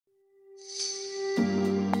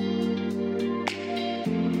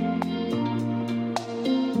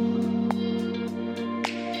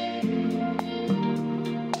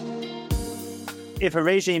If a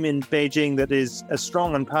regime in Beijing that is as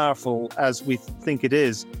strong and powerful as we think it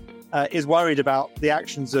is worried about the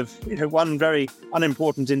actions of one very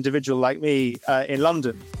unimportant individual like me in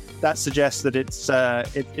London, that suggests that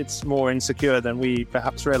it's more insecure than we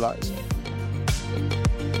perhaps realize.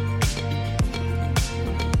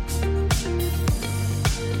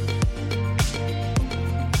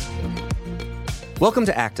 Welcome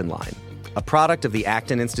to Acton Line, a product of the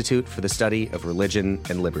Acton Institute for the Study of Religion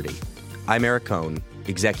and Liberty. I'm Eric Cohn,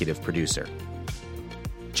 executive producer.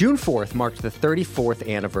 June 4th marked the 34th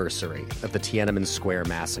anniversary of the Tiananmen Square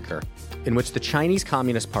massacre, in which the Chinese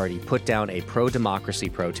Communist Party put down a pro-democracy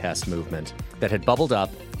protest movement that had bubbled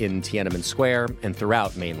up in Tiananmen Square and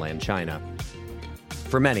throughout mainland China.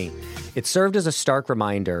 For many, it served as a stark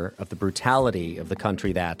reminder of the brutality of the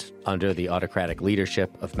country that, under the autocratic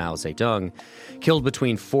leadership of Mao Zedong, killed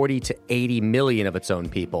between 40 to 80 million of its own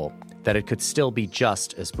people, that it could still be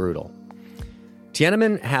just as brutal.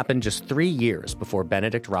 Tiananmen happened just 3 years before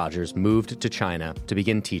Benedict Rogers moved to China to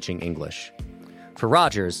begin teaching English. For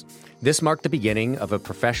Rogers, this marked the beginning of a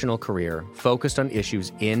professional career focused on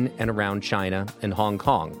issues in and around China and Hong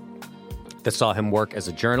Kong, that saw him work as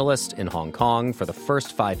a journalist in Hong Kong for the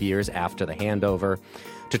first 5 years after the handover,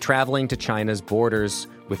 to traveling to China's borders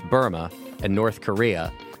with Burma and North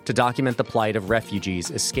Korea to document the plight of refugees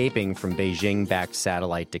escaping from Beijing-backed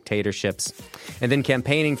satellite dictatorships, and then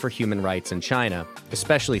campaigning for human rights in China,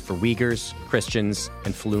 especially for Uyghurs, Christians,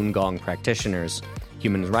 and Falun Gong practitioners,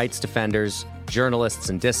 human rights defenders, journalists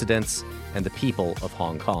and dissidents, and the people of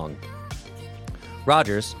Hong Kong.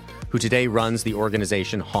 Rogers, who today runs the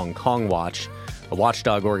organization Hong Kong Watch, a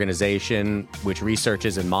watchdog organization which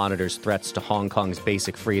researches and monitors threats to Hong Kong's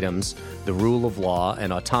basic freedoms, the rule of law,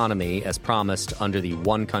 and autonomy as promised under the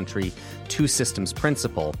one country, two systems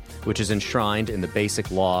principle, which is enshrined in the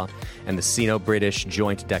Basic Law and the Sino-British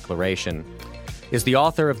Joint Declaration, is the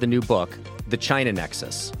author of the new book, The China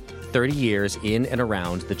Nexus, 30 Years in and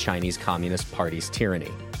Around the Chinese Communist Party's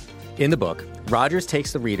Tyranny. In the book, Rogers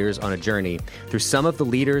takes the readers on a journey through some of the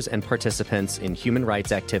leaders and participants in human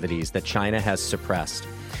rights activities that China has suppressed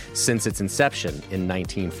since its inception in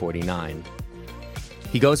 1949.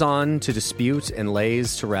 He goes on to dispute and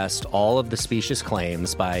lays to rest all of the specious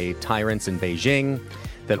claims by tyrants in Beijing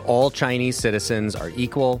that all Chinese citizens are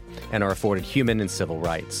equal and are afforded human and civil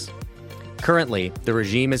rights. Currently, the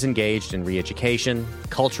regime is engaged in re-education,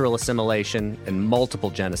 cultural assimilation, and multiple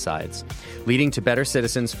genocides, leading to better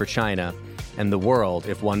citizens for China and the world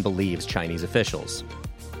if one believes Chinese officials.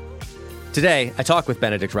 Today, I talk with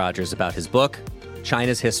Benedict Rogers about his book,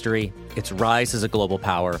 China's history, its rise as a global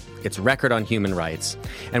power, its record on human rights,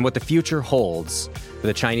 and what the future holds for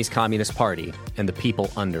the Chinese Communist Party and the people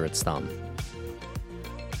under its thumb.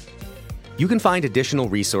 You can find additional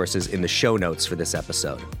resources in the show notes for this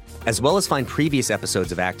episode, as well as find previous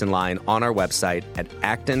episodes of Acton Line on our website at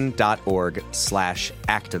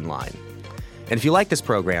acton.org/actonline. And if you like this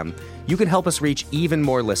program, you can help us reach even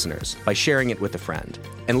more listeners by sharing it with a friend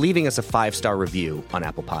and leaving us a 5-star review on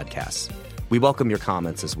Apple Podcasts. We welcome your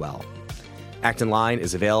comments as well. Acton Line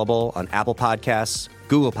is available on Apple Podcasts,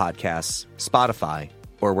 Google Podcasts, Spotify,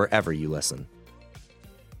 or wherever you listen.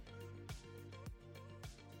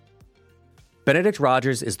 Benedict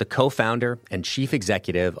Rogers is the co-founder and chief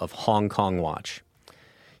executive of Hong Kong Watch.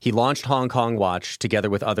 He launched Hong Kong Watch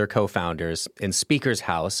together with other co-founders in Speaker's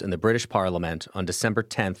House in the British Parliament on December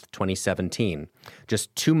 10, 2017,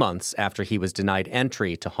 just 2 months after he was denied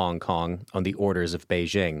entry to Hong Kong on the orders of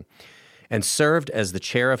Beijing, and served as the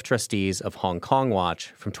chair of trustees of Hong Kong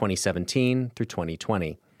Watch from 2017 through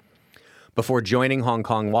 2020. Before joining Hong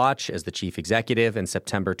Kong Watch as the chief executive in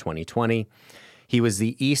September 2020, he was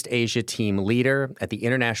the East Asia team leader at the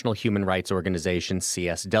International Human Rights Organization,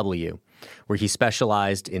 CSW, where he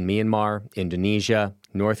specialized in Myanmar, Indonesia,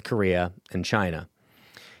 North Korea, and China.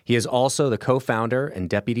 He is also the co-founder and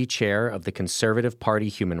deputy chair of the Conservative Party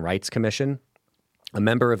Human Rights Commission, a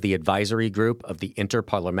member of the advisory group of the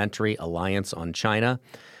Interparliamentary Alliance on China,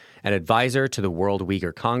 an advisor to the World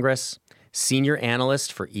Uyghur Congress, senior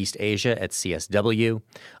analyst for East Asia at CSW,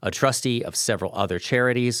 a trustee of several other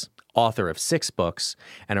charities, author of 6 books,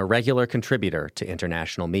 and a regular contributor to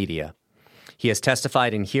international media. He has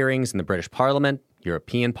testified in hearings in the British Parliament,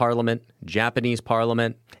 European Parliament, Japanese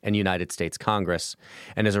Parliament, and United States Congress,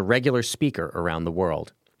 and is a regular speaker around the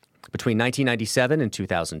world. Between 1997 and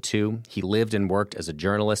 2002, he lived and worked as a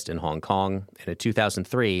journalist in Hong Kong, and in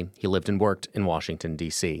 2003, he lived and worked in Washington,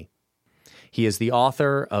 D.C. He is the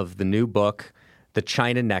author of the new book, The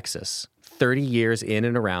China Nexus, 30 years in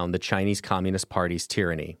and around the Chinese Communist Party's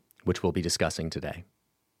tyranny, which we'll be discussing today.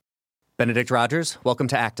 Benedict Rogers, welcome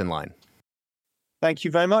to Act in Line. Thank you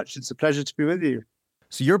very much. It's a pleasure to be with you.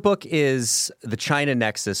 So your book is The China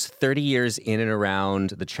Nexus, 30 years in and around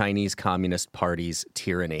the Chinese Communist Party's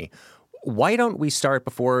tyranny. Why don't we start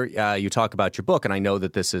before you talk about your book, and I know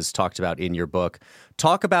that this is talked about in your book,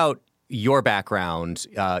 talk about your background,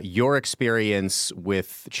 your experience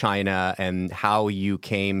with China and how you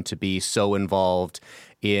came to be so involved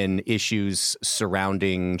in issues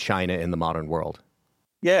surrounding China in the modern world.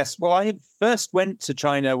 Yes, well, I first went to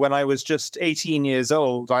China when I was just 18 years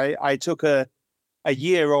old. I took a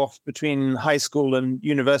year off between high school and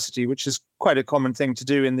university, which is quite a common thing to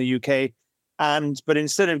do in the UK. But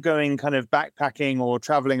instead of going kind of backpacking or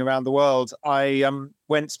traveling around the world, I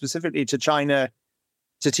went specifically to China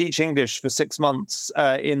to teach English for 6 months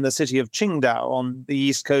in the city of Qingdao on the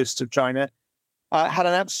east coast of China. I had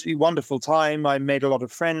an absolutely wonderful time. I made a lot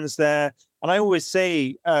of friends there. And I always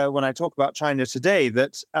say when I talk about China today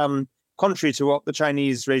that contrary to what the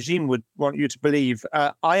Chinese regime would want you to believe,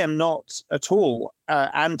 I am not at all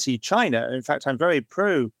anti-China. In fact, I'm very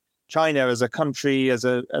pro-China as a country, as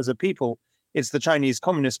a people. It's the Chinese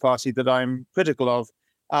Communist Party that I'm critical of.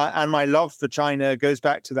 And my love for China goes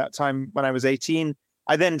back to that time when I was 18.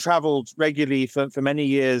 I then traveled regularly for many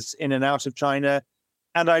years in and out of China.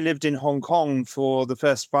 And I lived in Hong Kong for the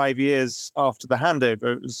first 5 years after the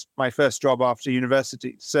handover. It was my first job after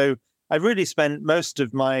university. So I really spent most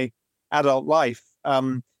of my adult life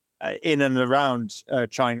in and around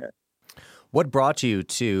China. What brought you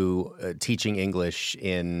to teaching English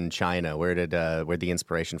in China? Where'd the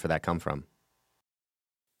inspiration for that come from?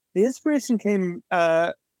 The inspiration came,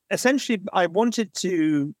 essentially, I wanted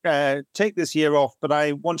to take this year off, but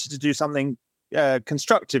I wanted to do something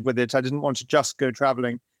constructive with it. I didn't want to just go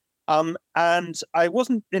traveling. And I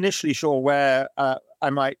wasn't initially sure where I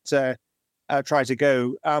might try to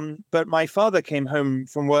go. But my father came home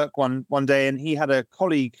from work one day, and he had a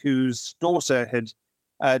colleague whose daughter had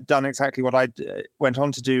done exactly what I went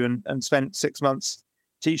on to do and spent 6 months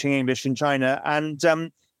teaching English in China.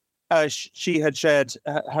 And she had shared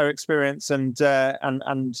her experience and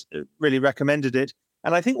really recommended it.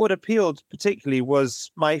 And I think what appealed particularly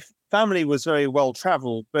was my family was very well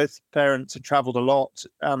traveled. Both parents had traveled a lot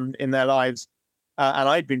in their lives. And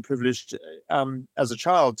I'd been privileged as a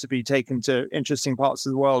child to be taken to interesting parts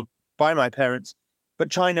of the world by my parents. But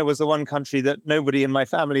China was the one country that nobody in my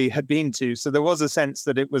family had been to. So there was a sense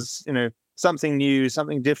that it was, something new,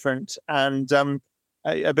 something different, and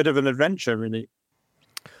a bit of an adventure, really.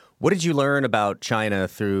 What did you learn about China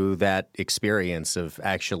through that experience of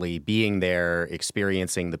actually being there,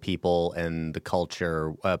 experiencing the people and the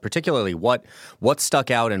culture? Particularly, what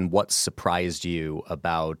stuck out and what surprised you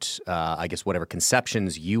about, I guess, whatever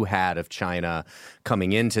conceptions you had of China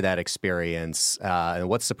coming into that experience? And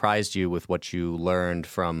what surprised you with what you learned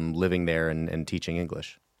from living there and teaching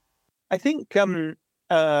English? I think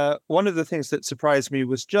one of the things that surprised me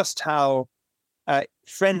was just how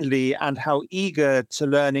friendly and how eager to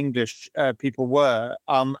learn English people were,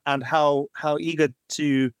 and how eager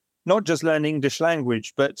to not just learn English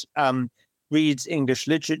language, but read English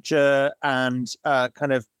literature and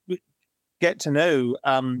kind of get to know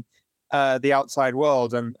the outside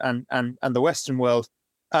world and the Western world.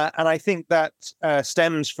 And I think that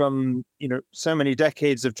stems from so many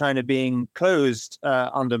decades of China being closed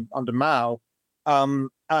under Mao.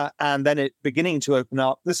 And then it beginning to open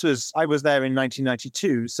up. I was there in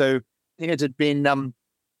 1992, so it had been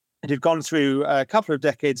it had gone through a couple of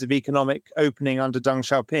decades of economic opening under Deng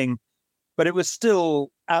Xiaoping, but it was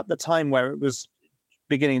still at the time where it was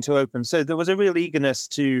beginning to open. So there was a real eagerness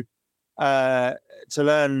to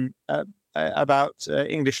learn about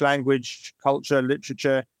English language, culture,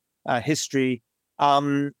 literature, history.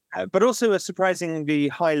 But also a surprisingly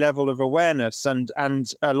high level of awareness, and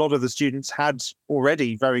a lot of the students had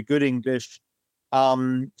already very good English,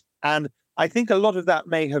 and I think a lot of that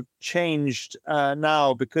may have changed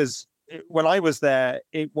now, because when I was there,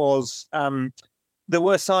 it was there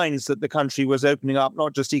were signs that the country was opening up,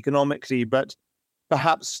 not just economically, but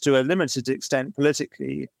perhaps to a limited extent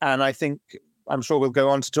politically. And I think, I'm sure we'll go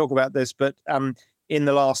on to talk about this, but in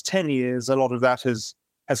the last 10 years, a lot of that has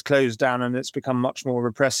closed down, and it's become much more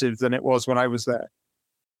repressive than it was when I was there.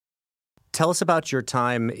 Tell us about your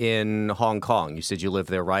time in Hong Kong. You said you lived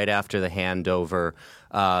there right after the handover.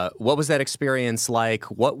 What was that experience like?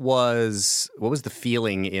 What was the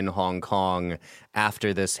feeling in Hong Kong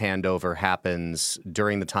after this handover happens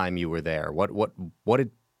during the time you were there? What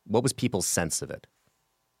was people's sense of it?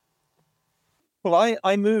 Well,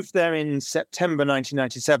 I moved there in September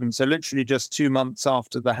 1997, so literally just 2 months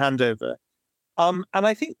after the handover. And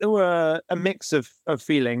I think there were a mix of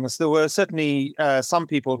feelings. There were certainly some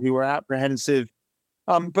people who were apprehensive,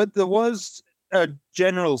 but there was a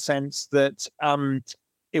general sense that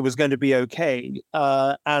it was going to be okay,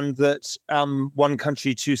 and that one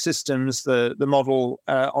country, two systems, the model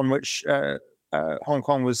on which Hong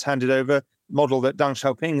Kong was handed over, model that Deng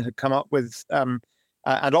Xiaoping had come up with and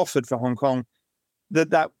offered for Hong Kong,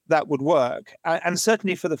 that would work. And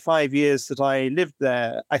certainly for the 5 years that I lived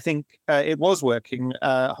there, I think it was working.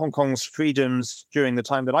 Hong Kong's freedoms during the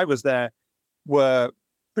time that I was there were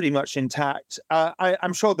pretty much intact.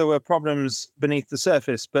 I'm sure there were problems beneath the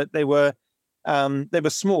surface, but they were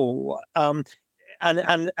small.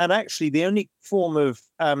 And actually, the only form of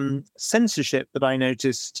censorship that I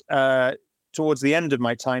noticed towards the end of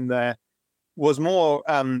my time there was more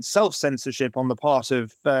self-censorship on the part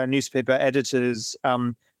of newspaper editors,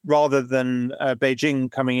 rather than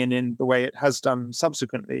Beijing coming in the way it has done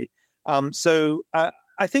subsequently. So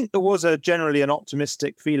I think there was generally an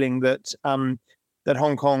optimistic feeling that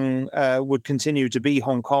Hong Kong would continue to be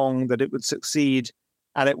Hong Kong, that it would succeed,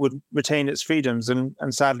 and it would retain its freedoms. And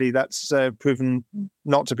sadly, that's proven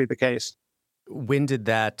not to be the case. When did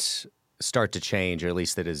that start to change, or at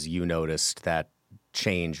least that as you noticed that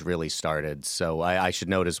change really started? So I should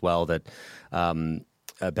note as well that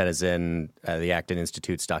Benazin, the Acton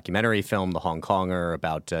Institute's documentary film, The Hong Konger,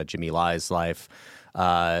 about Jimmy Lai's life,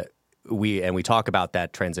 we talk about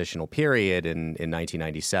that transitional period in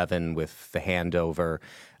 1997 with the handover,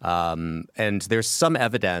 and there's some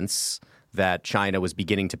evidence that China was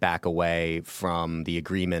beginning to back away from the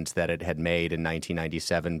agreement that it had made in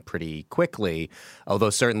 1997 pretty quickly, although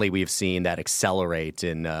certainly we've seen that accelerate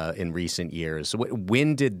in recent years.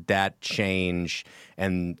 When did that change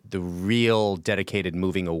and the real dedicated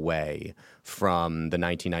moving away from the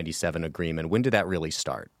 1997 agreement, when did that really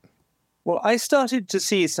start? Well, I started to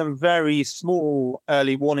see some very small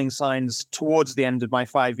early warning signs towards the end of my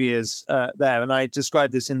 5 years there. And I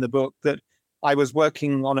described this in the book, that I was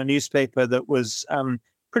working on a newspaper that was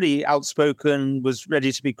pretty outspoken, was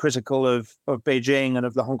ready to be critical of Beijing and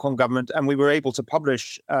of the Hong Kong government. And we were able to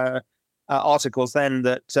publish articles then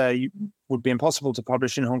that would be impossible to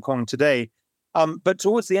publish in Hong Kong today. But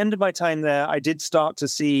towards the end of my time there, I did start to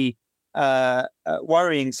see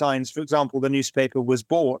worrying signs. For example, the newspaper was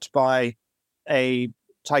bought by a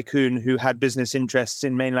tycoon who had business interests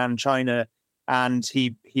in mainland China, and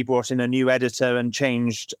he brought in a new editor and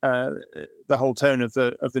changed the whole tone of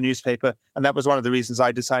the newspaper. And that was one of the reasons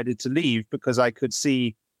I decided to leave, because I could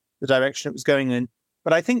see the direction it was going in.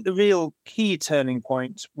 But I think the real key turning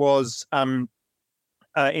point was in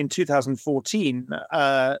 2014,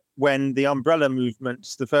 when the Umbrella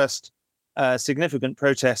Movement, the first significant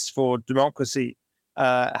protests for democracy,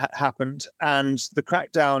 happened, and the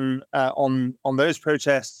crackdown on those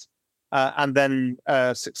protests, and then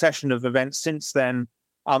a succession of events since then,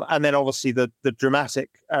 and then obviously the dramatic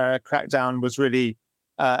crackdown was really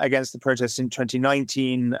against the protests in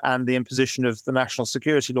 2019 and the imposition of the national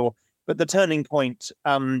security law. But the turning point,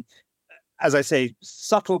 as I say,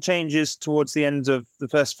 subtle changes towards the end of the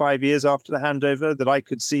first 5 years after the handover that I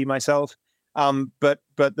could see myself. But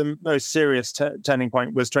the most serious turning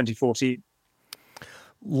point was 2014.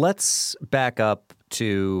 Let's back up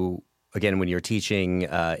to, again, when you're teaching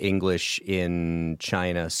English in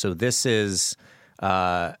China. So this is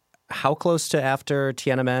how close to after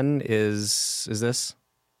Tiananmen is this?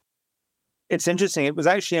 It's interesting. It was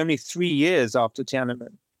actually only 3 years after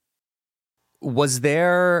Tiananmen. Was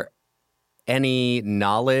there any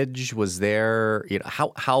knowledge? Was there,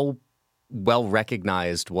 how well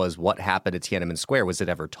recognized was what happened at Tiananmen Square? Was it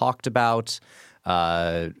ever talked about?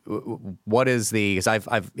 What is because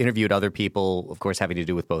I've interviewed other people, of course, having to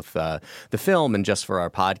do with both the film and just for our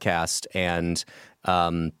podcast, and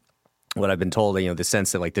what I've been told, the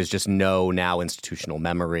sense that there's just no now institutional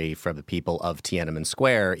memory for the people of Tiananmen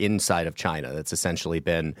Square inside of China. That's essentially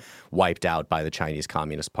been wiped out by the Chinese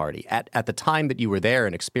Communist Party. At the time that you were there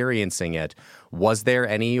and experiencing it, was there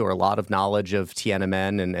any or a lot of knowledge of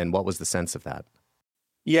Tiananmen, and what was the sense of that?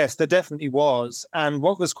 Yes, there definitely was. And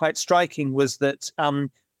what was quite striking was that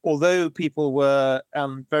although people were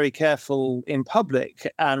very careful in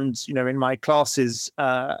public, and in my classes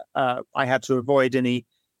I had to avoid any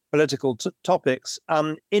political topics,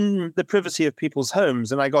 in the privacy of people's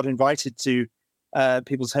homes, and I got invited to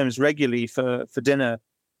people's homes regularly for dinner,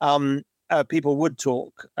 people would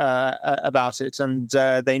talk about it, and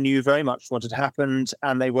they knew very much what had happened,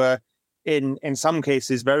 and they were in some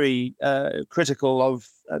cases very critical of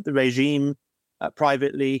the regime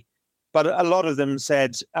privately, but a lot of them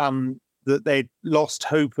said that they'd lost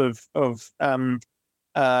hope of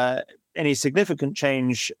any significant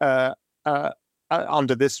change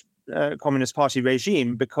under this Communist Party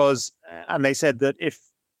regime, because, and they said that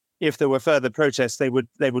if there were further protests, they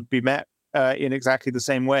would be met in exactly the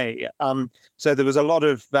same way. So there was a lot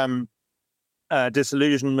of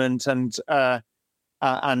disillusionment and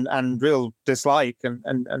real dislike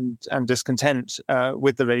and discontent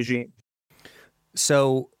with the regime.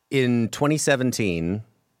 So in 2017,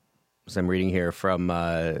 as I'm reading here from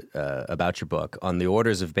about your book, on the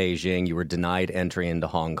orders of Beijing, you were denied entry into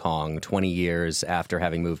Hong Kong 20 years after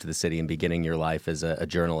having moved to the city and beginning your life as a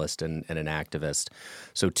journalist and an activist.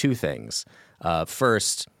 So two things.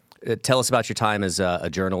 First, tell us about your time as a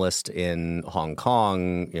journalist in Hong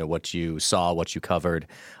Kong, what you saw, what you covered,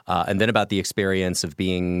 and then about the experience of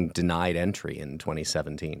being denied entry in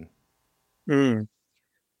 2017.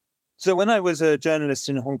 So when I was a journalist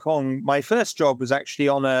in Hong Kong, my first job was actually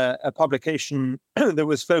on a publication that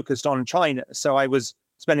was focused on China. So I was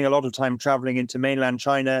spending a lot of time traveling into mainland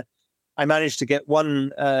China. I managed to get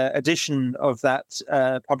one edition of that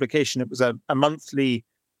publication. It was a monthly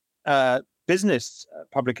business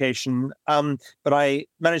publication, but I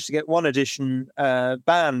managed to get one edition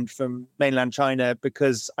banned from mainland China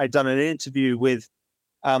because I'd done an interview with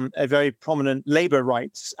a very prominent labor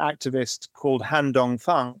rights activist called Han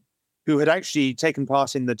Dongfang, who had actually taken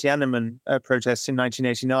part in the Tiananmen protests in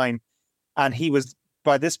 1989. And he was,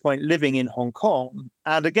 by this point, living in Hong Kong.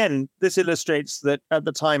 And again, this illustrates that at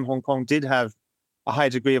the time, Hong Kong did have a high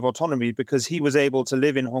degree of autonomy because he was able to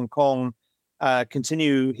live in Hong Kong,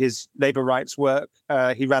 continue his labor rights work.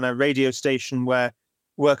 He ran a radio station where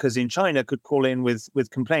workers in China could call in with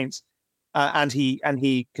complaints. And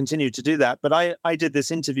he continued to do that. But I did this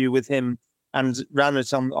interview with him and ran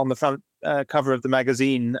it on the front cover of the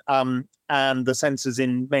magazine, and the censors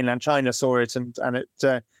in mainland China saw it, and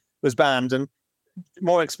it was banned. And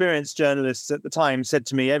more experienced journalists at the time said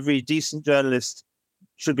to me, every decent journalist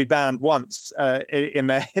should be banned once in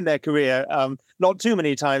their career, not too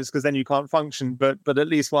many times because then you can't function, but at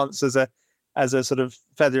least once as a sort of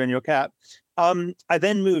feather in your cap. I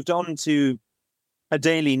then moved on to a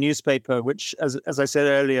daily newspaper, which, as I said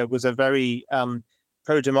earlier, was a very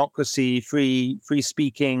pro-democracy,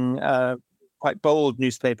 free-speaking, quite bold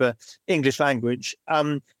newspaper, English language.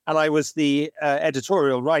 And I was the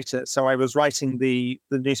editorial writer, so I was writing the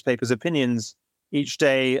newspaper's opinions each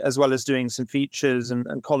day, as well as doing some features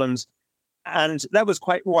and columns. And that was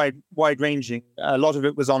quite wide-ranging. A lot of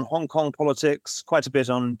it was on Hong Kong politics, quite a bit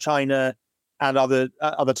on China, and other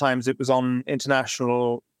times it was on international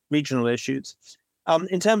or regional issues.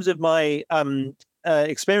 In terms of my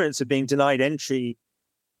experience of being denied entry,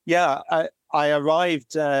 I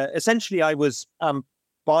arrived, essentially I was,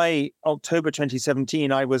 by October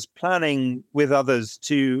 2017, I was planning with others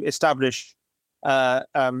to establish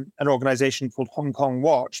an organization called Hong Kong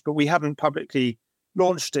Watch, but we hadn't publicly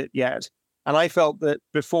launched it yet. And I felt that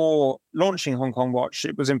before launching Hong Kong Watch,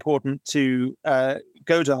 it was important to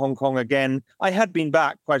go to Hong Kong again. I had been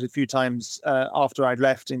back quite a few times after I'd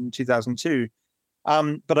left in 2002,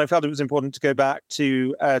 but I felt it was important to go back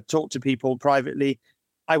to talk to people privately.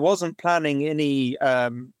 I wasn't planning any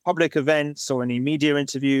public events or any media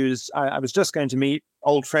interviews. I was just going to meet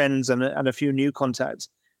old friends and a few new contacts.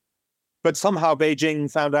 But somehow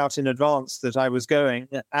Beijing found out in advance that I was going,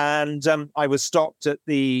 and I was stopped at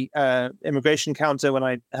the immigration counter when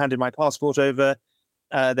I handed my passport over.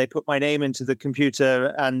 They put my name into the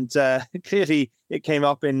computer, and clearly it came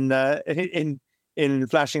up in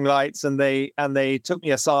flashing lights, and they took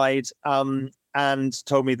me aside and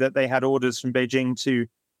told me that they had orders from Beijing to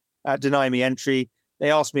deny me entry.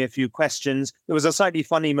 They asked me a few questions. There was a slightly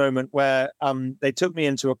funny moment where they took me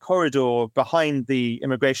into a corridor behind the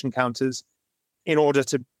immigration counters in order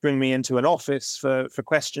to bring me into an office for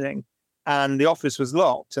questioning. And the office was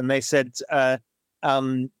locked. And they said,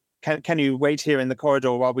 can you wait here in the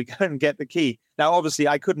corridor while we go and get the key? Now, obviously,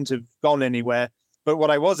 I couldn't have gone anywhere. But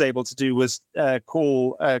what I was able to do was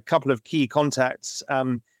call a couple of key contacts,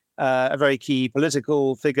 a very key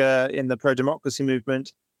political figure in the pro-democracy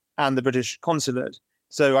movement and the British consulate.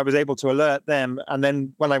 So I was able to alert them. And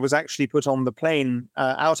then when I was actually put on the plane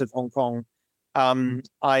out of Hong Kong,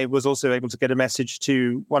 I was also able to get a message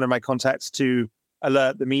to one of my contacts to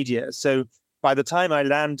alert the media. So by the time I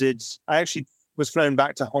landed, I actually was flown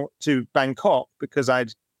back to Bangkok because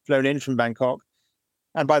I'd flown in from Bangkok.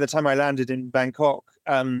 And by the time I landed in Bangkok,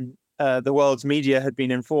 the world's media had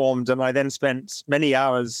been informed. And I then spent many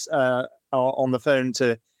hours on the phone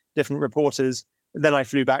to different reporters. Then I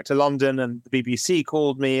flew back to London, and the BBC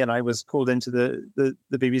called me, and I was called into the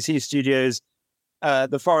BBC studios.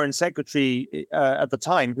 The Foreign Secretary at the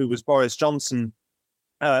time, who was Boris Johnson,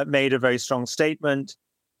 made a very strong statement.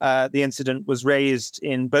 The incident was raised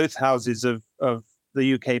in both houses of of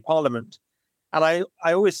the UK Parliament. And I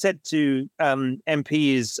always said to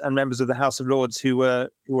MPs and members of the House of Lords who were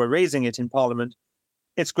raising it in Parliament,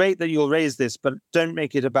 it's great that you'll raise this, but don't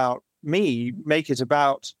make it about me. Make it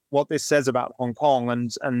about what this says about Hong Kong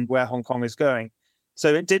and where Hong Kong is going.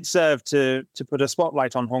 So it did serve to put a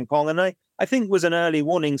spotlight on Hong Kong, and I think was an early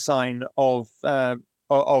warning sign of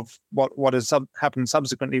what has happened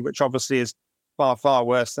subsequently, which obviously is far, far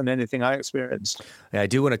worse than anything I experienced. I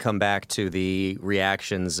do want to come back to the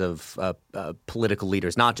reactions of political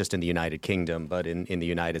leaders, not just in the United Kingdom, but in the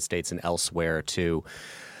United States and elsewhere, to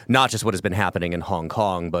not just what has been happening in Hong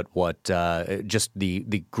Kong, but what just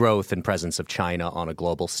the growth and presence of China on a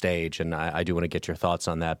global stage. And I do want to get your thoughts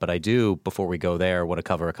on that. But I do, before we go there, want to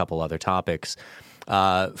cover a couple other topics.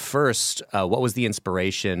 First, what was the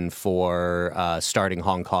inspiration for starting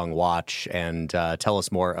Hong Kong Watch? And tell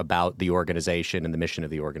us more about the organization and the mission of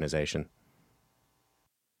the organization.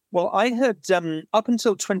 Well, I had, up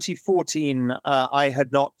until 2014, I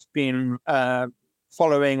had not been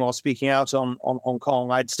following or speaking out on Hong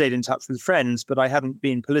Kong. I'd stayed in touch with friends, but I hadn't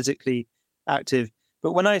been politically active.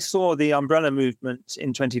 But when I saw the umbrella movement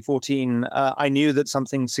in 2014, I knew that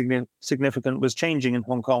something significant was changing in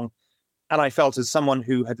Hong Kong. And I felt, as someone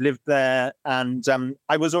who had lived there, and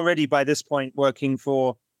I was already by this point working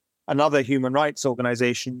for another human rights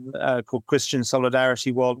organization called Christian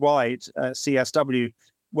Solidarity Worldwide, CSW,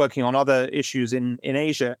 working on other issues in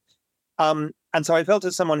Asia. And so I felt,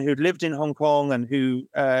 as someone who'd lived in Hong Kong and who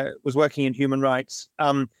was working in human rights,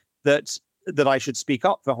 that I should speak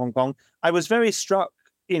up for Hong Kong. I was very struck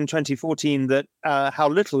in 2014 that how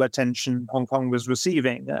little attention Hong Kong was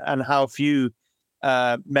receiving and how few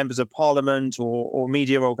members of parliament or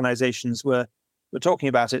media organizations were talking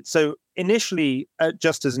about it. So initially,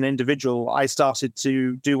 just as an individual, I started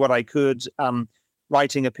to do what I could,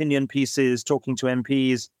 writing opinion pieces, talking to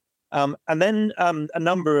MPs. And then a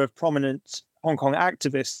number of prominent Hong Kong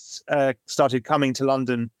activists started coming to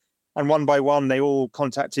London. And one by one, they all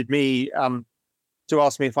contacted me to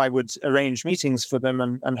ask me if I would arrange meetings for them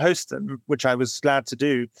and host them, which I was glad to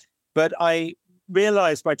do. But I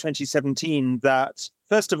realized by 2017 that,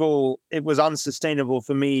 first of all, it was unsustainable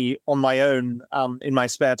for me on my own in my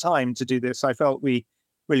spare time to do this. I felt we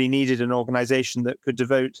really needed an organization that could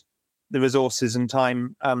devote the resources and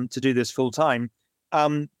time to do this full time.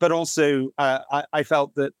 But also, I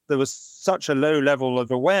felt that there was such a low level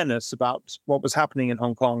of awareness about what was happening in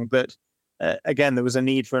Hong Kong that, again, there was a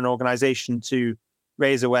need for an organization to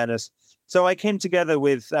raise awareness. So I came together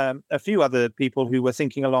with a few other people who were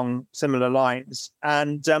thinking along similar lines,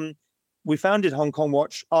 and we founded Hong Kong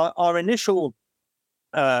Watch. Our initial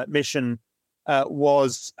mission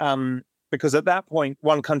was because at that point,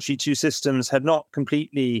 one country, two systems had not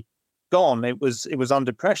completely gone. It was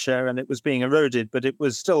under pressure and it was being eroded, but it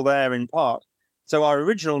was still there in part. So our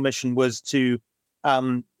original mission was to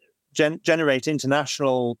generate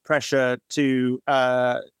international pressure to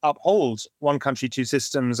uphold one country, two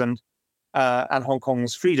systems and Hong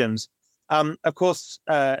Kong's freedoms. Of course,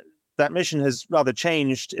 that mission has rather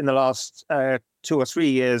changed in the last 2 or 3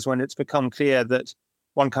 years, when it's become clear that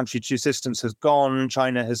one country, two systems has gone.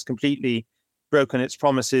 China has completely broken its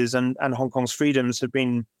promises, and Hong Kong's freedoms have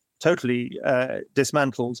been totally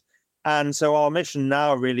dismantled. And so our mission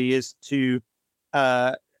now really is to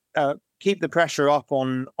keep the pressure up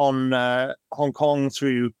on Hong Kong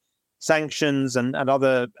through sanctions and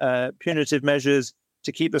other punitive measures,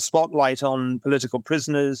 to keep the spotlight on political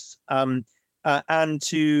prisoners, and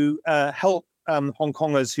to help Hong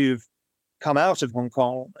Kongers who've come out of Hong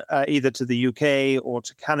Kong, either to the UK or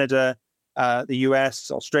to Canada, the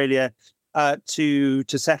US, Australia, to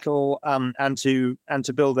settle and to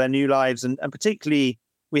build their new lives. And particularly,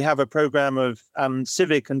 we have a program of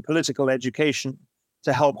civic and political education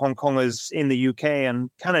to help Hong Kongers in the UK and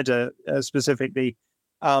Canada specifically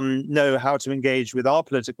know how to engage with our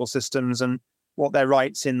political systems and what their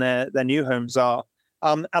rights in their new homes are.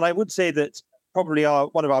 And I would say that probably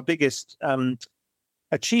one of our biggest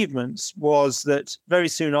achievements was that very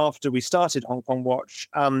soon after we started Hong Kong Watch,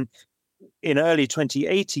 in early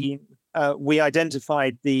 2018, we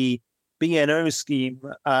identified the BNO scheme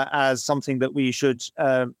as something that we should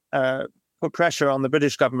put pressure on the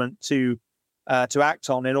British government to act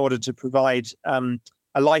on, in order to provide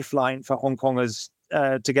a lifeline for Hong Kongers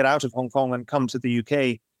to get out of Hong Kong and come to the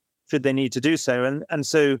UK should they need to do so. And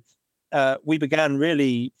so we began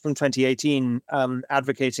really from 2018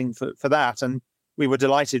 advocating for that. And we were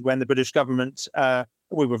delighted when the British government,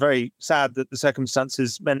 we were very sad that the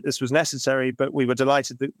circumstances meant this was necessary, but we were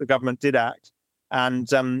delighted that the government did act and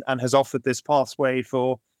has offered this pathway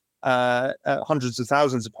for hundreds of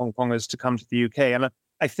thousands of Hong Kongers to come to the UK.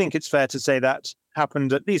 I think it's fair to say that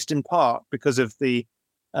happened at least in part because of the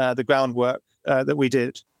groundwork that we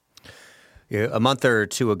did. Yeah, a month or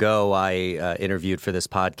two ago, I interviewed for this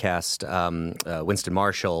podcast Winston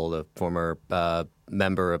Marshall, the former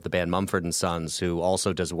member of the band Mumford & Sons, who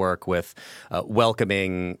also does work with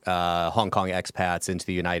welcoming Hong Kong expats into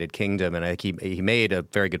the United Kingdom. And I think he made a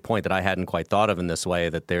very good point that I hadn't quite thought of in this way,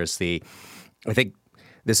 that there's I think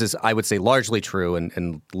this is, I would say, largely true,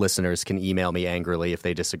 and listeners can email me angrily if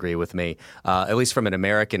they disagree with me, at least from an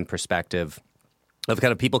American perspective, of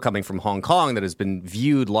kind of people coming from Hong Kong that has been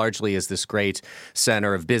viewed largely as this great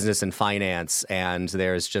center of business and finance. And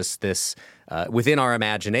there's just this within our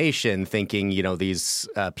imagination thinking, these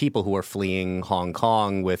people who are fleeing Hong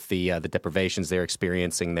Kong with the deprivations they're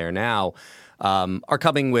experiencing there now are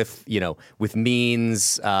coming with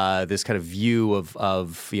means, this kind of view of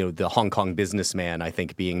the Hong Kong businessman, I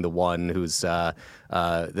think, being the one who's that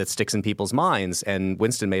sticks in people's minds. And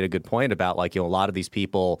Winston made a good point about a lot of these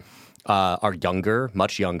people are younger,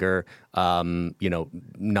 much younger,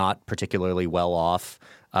 not particularly well off,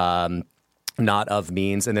 not of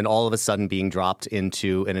means, and then all of a sudden being dropped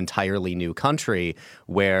into an entirely new country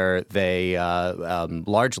where they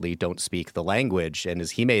largely don't speak the language. And as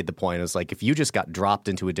he made the point, it was if you just got dropped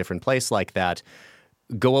into a different place like that,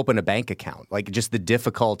 go open a bank account. Just the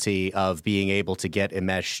difficulty of being able to get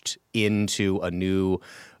enmeshed into a new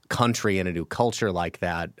country and a new culture like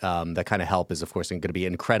that, that kind of help is, of course, going to be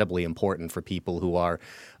incredibly important for people who are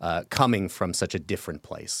coming from such a different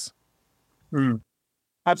place.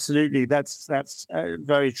 Absolutely. That's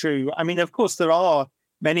very true. I mean, of course, there are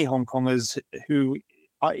many Hong Kongers who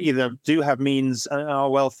either do have means and are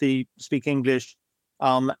wealthy, speak English,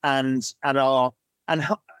 and Hong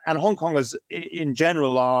Kongers in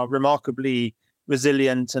general are remarkably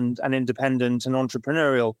resilient and independent and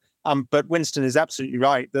entrepreneurial. But Winston is absolutely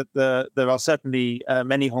right that there are certainly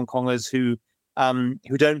many Hong Kongers who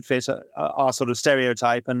don't fit our sort of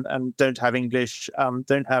stereotype and don't have English,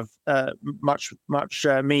 don't have much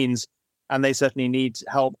means, and they certainly need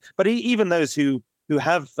help. But even those who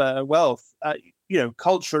have wealth,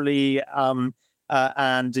 culturally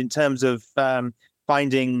and in terms of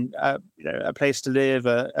finding a place to live,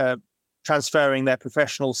 transferring their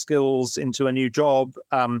professional skills into a new job,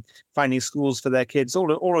 finding schools for their kids,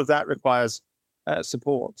 all of that requires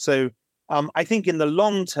support. So I think in the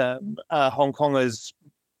long term, Hong Kongers,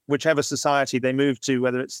 whichever society they move to,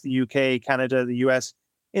 whether it's the UK, Canada, the US,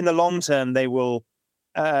 in the long term, they will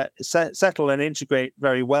settle and integrate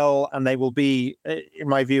very well, and they will be, in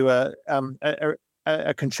my view, a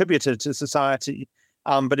contributor to society.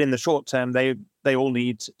 But in the short term, they all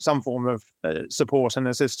need some form of support and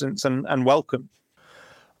assistance and welcome.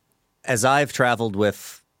 As I've traveled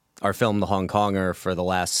with our film, The Hong Konger, for the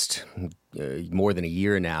last more than a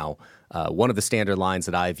year now, one of the standard lines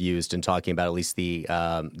that I've used in talking about at least the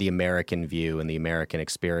American view and the American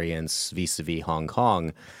experience vis-a-vis Hong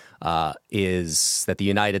Kong is that the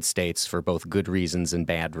United States, for both good reasons and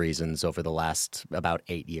bad reasons over the last about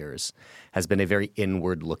 8 years, has been a very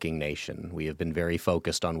inward-looking nation. We have been very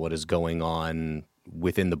focused on what is going on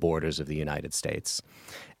within the borders of the United States.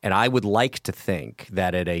 And I would like to think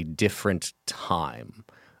that at a different time,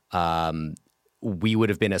 we would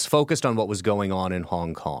have been as focused on what was going on in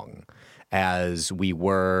Hong Kong as we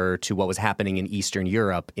were to what was happening in Eastern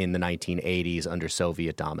Europe in the 1980s under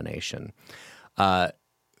Soviet domination.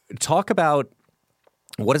 Talk about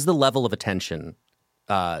what is the level of attention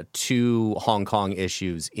to Hong Kong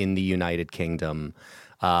issues in the United Kingdom.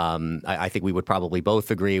 I think we would probably both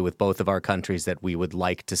agree with both of our countries that we would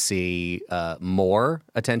like to see more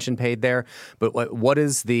attention paid there. But what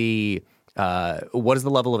is the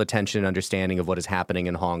level of attention and understanding of what is happening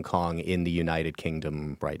in Hong Kong in the United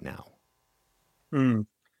Kingdom right now?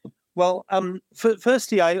 Well,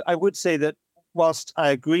 firstly, I would say that whilst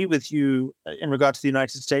I agree with you in regard to the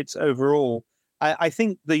United States overall, I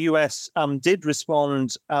think the US did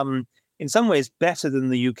respond in some ways better than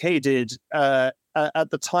the UK did at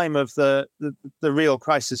the time of the real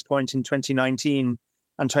crisis point in 2019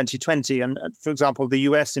 and 2020. And for example, the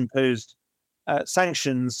US imposed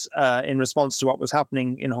sanctions in response to what was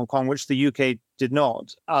happening in Hong Kong, which the UK did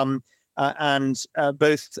not. And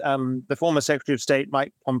both the former Secretary of State,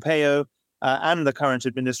 Mike Pompeo, and the current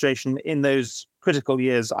administration in those critical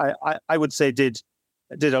years, I would say did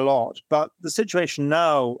a lot. But the situation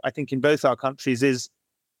now, I think, in both our countries is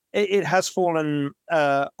it has fallen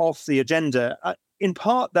off the agenda. In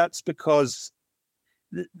part, that's because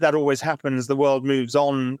that always happens. The world moves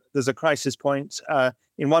on. There's a crisis point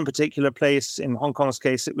in one particular place. In Hong Kong's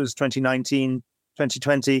case, it was 2019,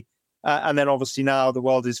 2020. And then obviously now the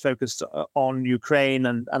world is focused on Ukraine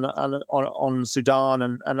and on Sudan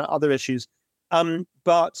and other issues.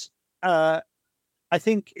 But I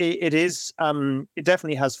think it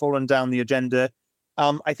definitely has fallen down the agenda.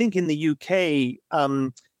 I think in the UK,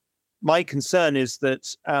 my concern is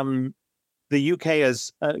that the UK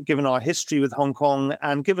has, given our history with Hong Kong,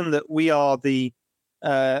 and given that we are the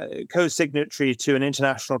co-signatory to an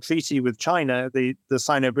international treaty with China, the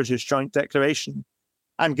Sino-British Joint Declaration,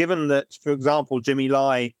 and given that, for example, Jimmy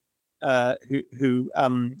Lai, who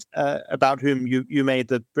about whom you made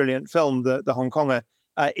the brilliant film, the Hong Konger,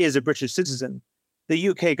 is a British citizen, the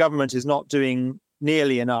UK government is not doing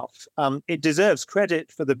nearly enough. It deserves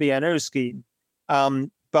credit for the BNO scheme,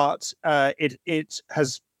 but it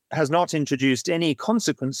has not introduced any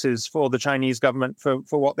consequences for the Chinese government for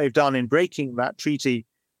what they've done in breaking that treaty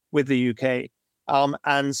with the UK.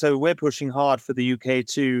 And so we're pushing hard for the UK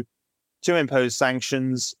to impose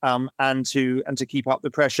sanctions and to keep up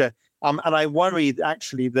the pressure. And I worry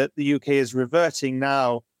actually that the UK is reverting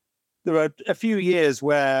now. There were a few years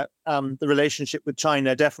where the relationship with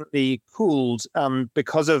China definitely cooled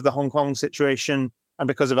because of the Hong Kong situation and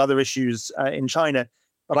because of other issues in China.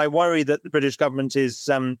 But I worry that the British government is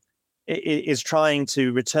trying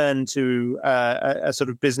to return to a sort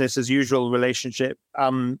of business as usual relationship.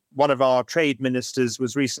 One of our trade ministers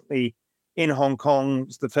was recently in Hong Kong. It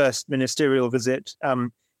was the first ministerial visit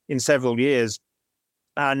in several years.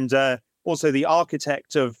 And also the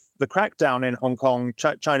architect of the crackdown in Hong Kong,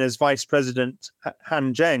 China's Vice President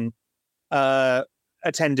Han Zheng,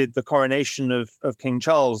 attended the coronation of King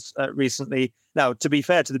Charles recently. Now, to be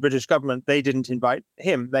fair to the British government, they didn't invite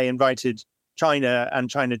him. They invited China, and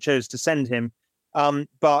China chose to send him.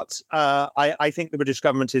 But I think the British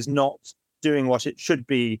government is not doing what it should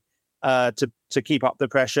be to keep up the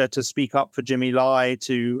pressure, to speak up for Jimmy Lai,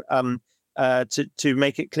 to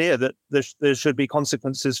make it clear that there should be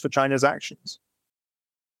consequences for China's actions.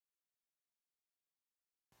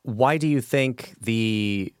 Why do you think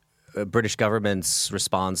the British government's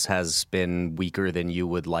response has been weaker than you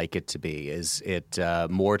would like it to be? Is it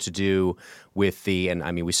more to do with and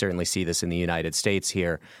I mean, we certainly see this in the United States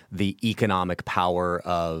here, the economic power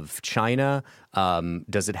of China?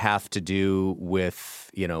 Does it have to do with,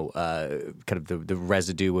 kind of the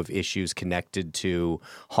residue of issues connected to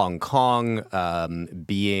Hong Kong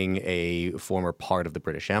being a former part of the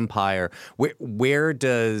British Empire? Where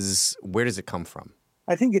does it come from?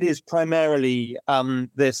 I think it is primarily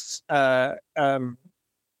this sort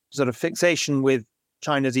of fixation with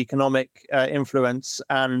China's economic influence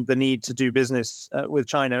and the need to do business with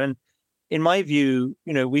China. And in my view,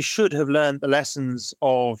 we should have learned the lessons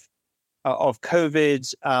of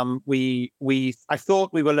COVID. I thought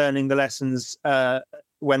we were learning the lessons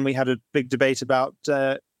when we had a big debate about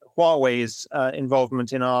Huawei's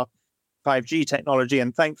involvement in our 5G technology,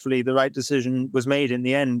 and thankfully the right decision was made in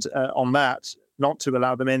the end on that, not to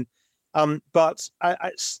allow them in. But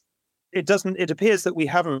it appears that we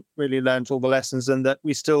haven't really learned all the lessons, and that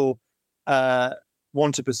we still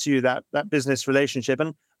want to pursue that business relationship.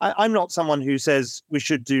 And I'm not someone who says we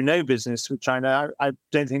should do no business with China. I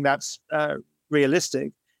don't think that's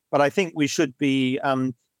realistic, but I think we should be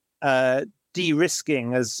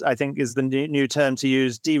de-risking, as I think is the new term to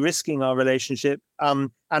use, de-risking our relationship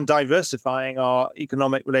and diversifying our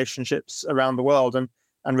economic relationships around the world and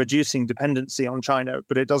reducing dependency on China.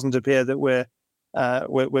 But it doesn't appear that we're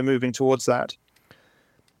moving towards that.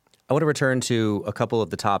 I want to return to a couple of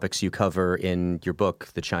the topics you cover in your book,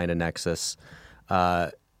 The China Nexus,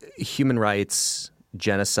 human rights,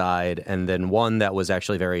 genocide, and then one that was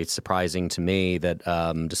actually very surprising to me that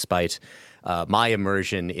despite my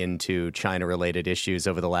immersion into China-related issues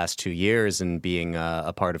over the last 2 years and being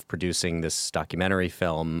a part of producing this documentary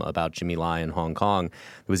film about Jimmy Lai in Hong Kong,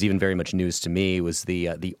 it was even very much news to me, was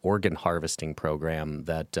the organ harvesting program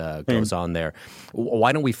that goes on there.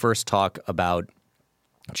 Why don't we first talk about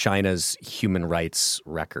China's human rights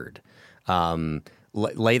record?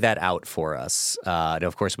 Lay that out for us. And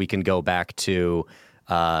of course, we can go back to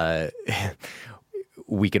the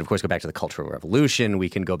Cultural Revolution. We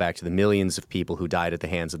can go back to the millions of people who died at the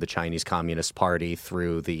hands of the Chinese Communist Party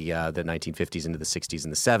through the 1950s into the 60s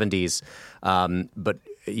and the 70s. But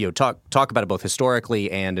talk about it both historically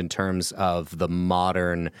and in terms of the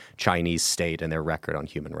modern Chinese state and their record on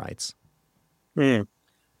human rights.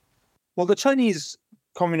 Well, the Chinese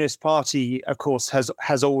Communist Party, of course,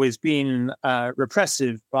 has always been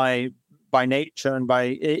repressive by nature and by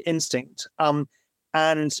instinct.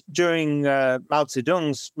 And during Mao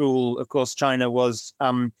Zedong's rule, of course, China was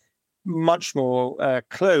much more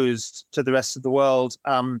closed to the rest of the world.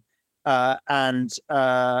 And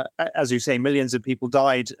as you say, millions of people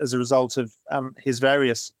died as a result of his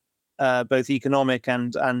various both economic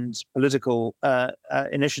and political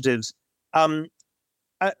initiatives.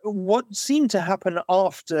 What seemed to happen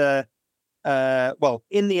after,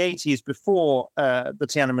 in the 80s, before the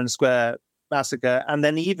Tiananmen Square massacre, and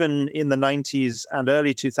then even in the 90s and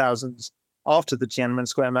early 2000s after the Tiananmen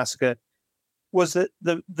Square massacre, was that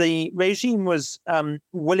the regime was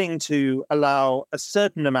willing to allow a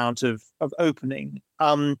certain amount of opening.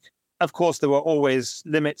 Of course, there were always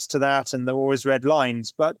limits to that, and there were always red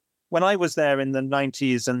lines. But when I was there in the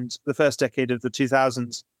 90s and the first decade of the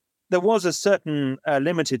 2000s, there was a certain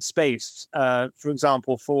limited space, for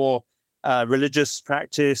example, for religious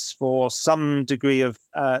practice, for some degree of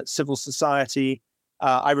civil society.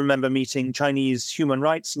 I remember meeting Chinese human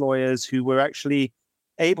rights lawyers who were actually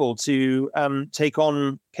able to take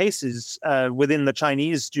on cases within the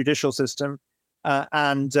Chinese judicial system.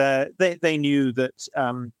 And they knew that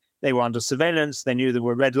they were under surveillance. They knew there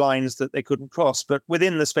were red lines that they couldn't cross. But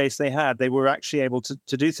within the space they had, they were actually able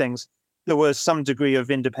to do things. There was some degree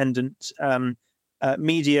of independent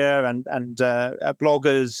media and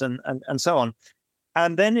bloggers and so on.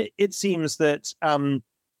 And then it seems that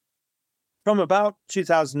from about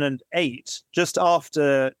 2008, just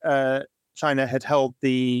after China had held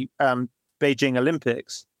the Beijing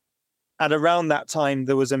Olympics, and around that time,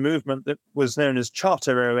 there was a movement that was known as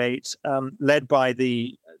Charter 08, led by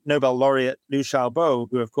the Nobel laureate Liu Xiaobo,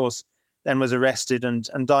 who, of course, then was arrested and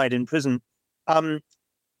died in prison.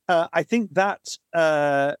 I think that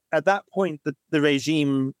at that point, the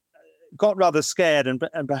regime got rather scared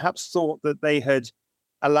and perhaps thought that they had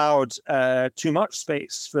allowed too much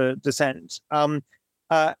space for dissent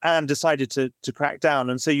and decided to crack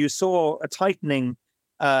down. And so you saw a tightening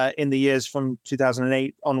in the years from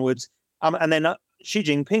 2008 onwards. And then Xi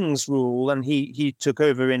Jinping's rule, and he took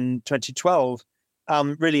over in 2012,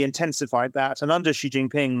 really intensified that. And under Xi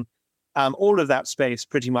Jinping, all of that space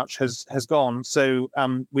pretty much has gone. So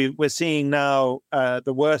we're seeing now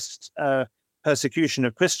the worst persecution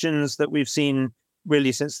of Christians that we've seen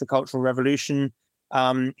really since the Cultural Revolution,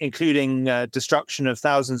 including destruction of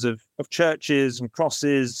thousands of churches and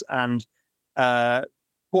crosses and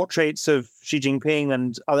portraits of Xi Jinping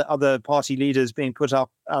and other party leaders being put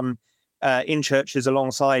up in churches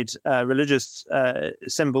alongside religious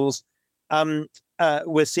symbols.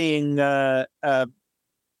 We're seeing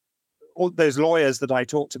all those lawyers that I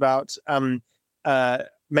talked about.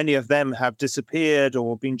 Many of them have disappeared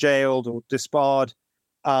or been jailed or disbarred.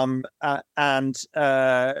 And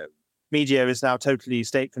media is now totally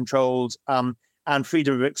state-controlled. And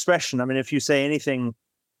freedom of expression. I mean, if you say anything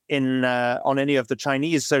on any of the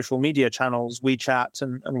Chinese social media channels, WeChat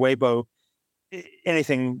and Weibo,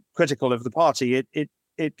 anything critical of the party,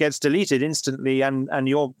 it gets deleted instantly, and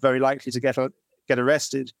you're very likely to get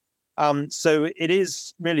arrested. So it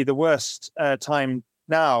is really the worst time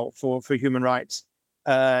now for human rights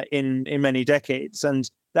in many decades. And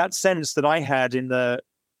that sense that I had in the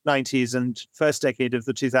 90s and first decade of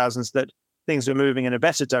the 2000s that things were moving in a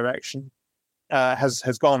better direction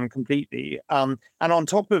has gone completely. And on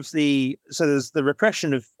top of there's the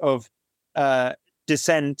repression of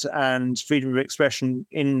dissent and freedom of expression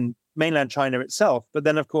in mainland China itself, but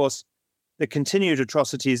then of course the continued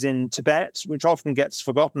atrocities in Tibet, which often gets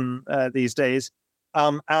forgotten these days,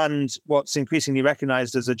 and what's increasingly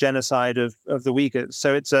recognized as a genocide of the Uyghurs.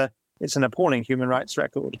 So it's an appalling human rights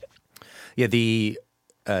record. Yeah, the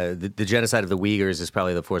genocide of the Uyghurs is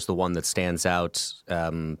probably, of course, the one that stands out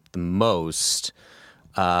the most.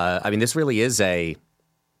 I mean, this really is a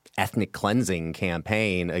ethnic cleansing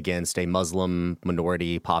campaign against a Muslim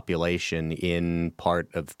minority population in part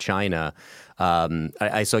of China. So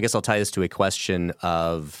I guess I'll tie this to a question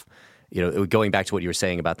of, going back to what you were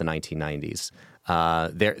saying about the 1990s.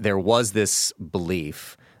 There was this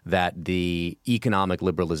belief that the economic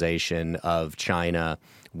liberalization of China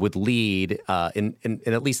would lead in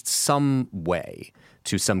at least some way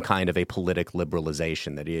to some kind of a politic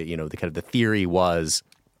liberalization. That the theory was,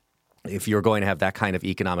 if you're going to have that kind of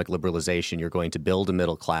economic liberalization, you're going to build a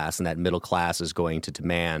middle class, and that middle class is going to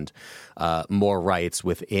demand more rights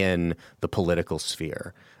within the political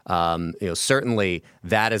sphere. Certainly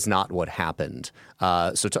that is not what happened.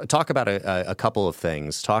 So talk about a couple of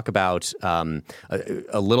things. Talk about a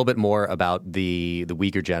little bit more about the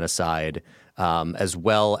Uyghur genocide, as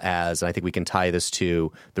well as, and I think we can tie this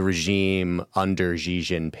to the regime under Xi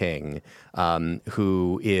Jinping,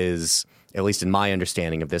 who is, at least in my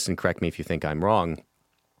understanding of this, and correct me if you think I'm wrong,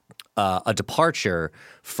 a departure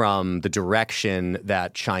from the direction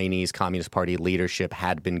that Chinese Communist Party leadership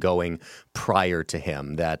had been going prior to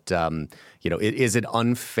him. That, is it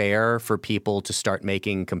unfair for people to start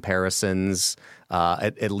making comparisons,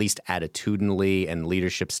 at least attitudinally and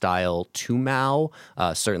leadership style, to Mao?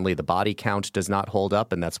 Certainly the body count does not hold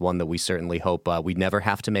up, and that's one that we certainly hope we never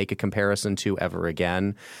have to make a comparison to ever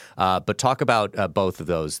again. But talk about both of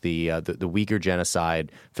those, the Uyghur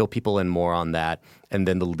genocide, fill people in more on that, and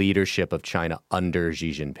then the leadership of China under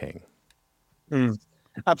Xi Jinping.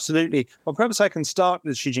 Absolutely. Well, perhaps I can start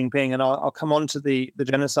with Xi Jinping, and I'll come on to the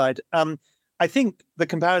genocide. I think the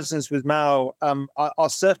comparisons with Mao are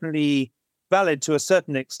certainly valid to a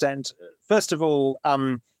certain extent. First of all,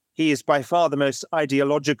 he is by far the most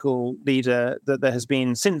ideological leader that there has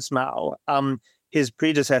been since Mao. His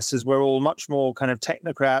predecessors were all much more kind of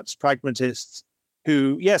technocrats, pragmatists,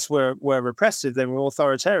 who, yes, were repressive, they were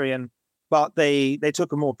authoritarian, but they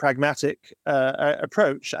took a more pragmatic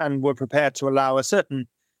approach and were prepared to allow a certain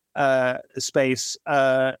space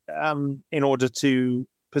in order to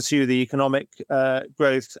pursue the economic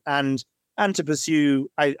growth and to pursue,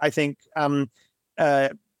 I think,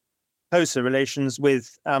 closer relations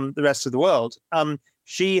with the rest of the world.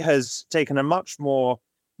 She has taken a much more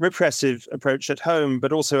repressive approach at home,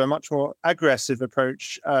 but also a much more aggressive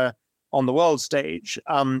approach on the world stage,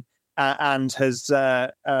 and has,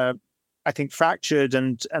 I think, fractured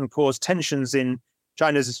and caused tensions in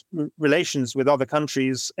China's relations with other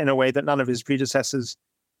countries in a way that none of his predecessors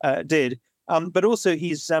did. But also,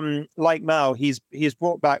 he's like Mao. He's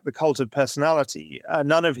brought back the cult of personality.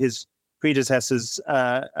 None of his predecessors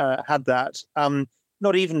had that.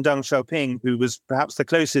 Not even Deng Xiaoping, who was perhaps the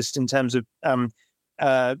closest in terms of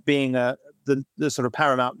being the sort of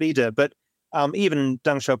paramount leader. But even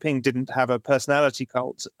Deng Xiaoping didn't have a personality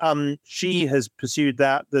cult. Xi has pursued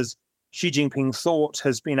that. There's Xi Jinping thought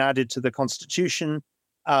has been added to the constitution.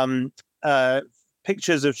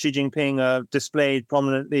 Pictures of Xi Jinping are displayed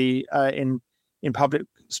prominently in public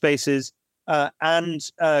spaces. And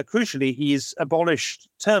crucially, he's abolished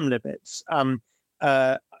term limits. From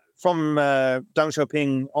Deng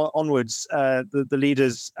Xiaoping onwards, the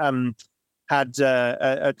leaders had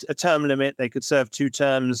a term limit. They could serve 2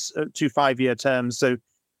 terms, 2 5-year terms. So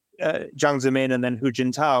Jiang Zemin and then Hu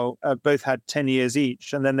Jintao both had 10 years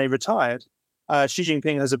each, and then they retired. Xi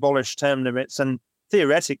Jinping has abolished term limits and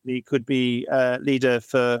theoretically could be leader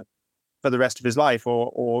for the rest of his life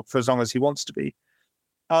or for as long as he wants to be.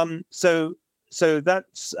 So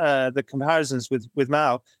that's the comparisons with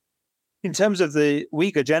Mao. In terms of the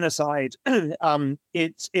Uyghur genocide,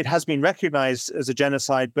 it has been recognized as a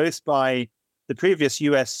genocide both by the previous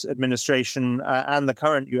U.S. administration and the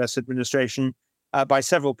current U.S. administration, by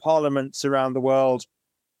several parliaments around the world,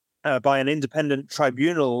 by an independent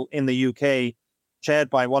tribunal in the UK, chaired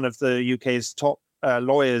by one of the UK's top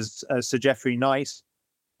lawyers, Sir Geoffrey Knight.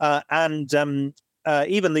 And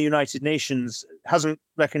even the United Nations hasn't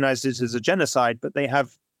recognized it as a genocide, but they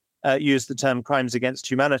have used the term crimes against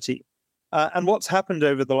humanity. And what's happened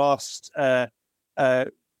over the last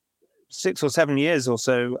 6 or 7 years or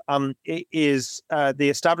so is the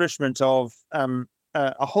establishment of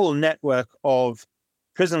a whole network of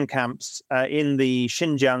prison camps in the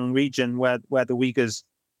Xinjiang region where the Uyghurs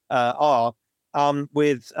are,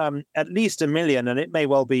 with at least 1 million, and it may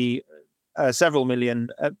well be several million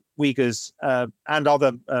Uyghurs and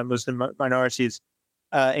other Muslim minorities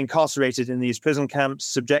incarcerated in these prison camps,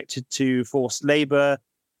 subjected to forced labor,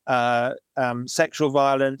 sexual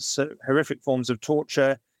violence, horrific forms of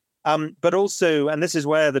torture. But also, and this is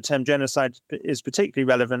where the term genocide is particularly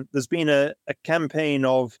relevant, there's been a campaign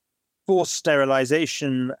of forced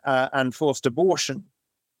sterilization and forced abortion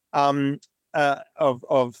against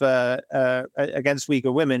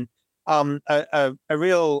Uyghur women, a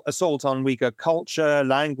real assault on Uyghur culture,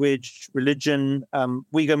 language, religion,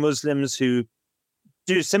 Uyghur Muslims who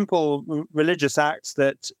do simple religious acts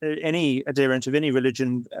that any adherent of any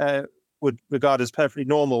religion would regard as perfectly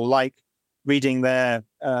normal, like reading their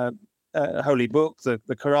holy book, the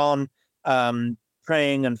Quran,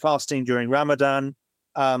 praying and fasting during Ramadan,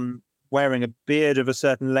 wearing a beard of a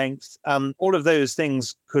certain length. All of those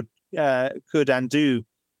things could and do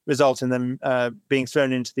result in them being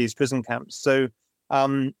thrown into these prison camps. So,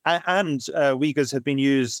 and Uyghurs have been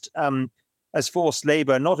used as forced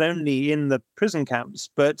labor, not only in the prison camps,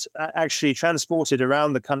 but actually transported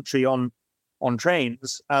around the country on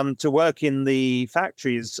trains to work in the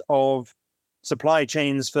factories of supply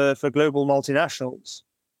chains for global multinationals.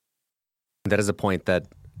 That is a point that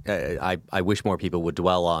I wish more people would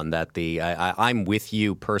dwell on, that I'm with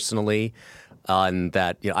you personally on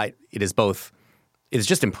that. It is both it's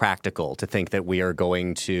just impractical to think that we are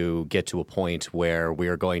going to get to a point where we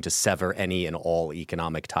are going to sever any and all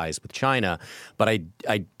economic ties with China. But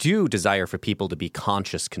I do desire for people to be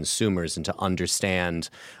conscious consumers and to understand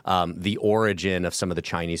the origin of some of the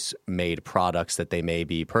Chinese-made products that they may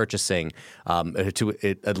be purchasing,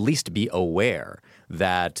 to at least be aware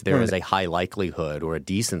that there is a high likelihood or a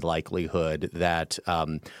decent likelihood that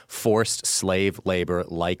forced slave labor,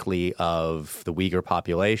 likely of the Uyghur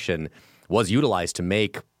population, was utilized to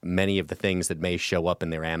make many of the things that may show up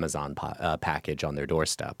in their Amazon package on their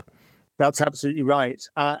doorstep. That's absolutely right.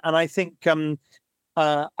 And I think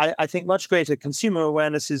I think much greater consumer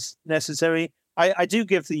awareness is necessary. I do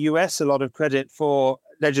give the US a lot of credit for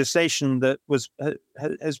legislation that was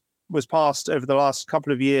passed over the last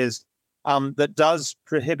couple of years that does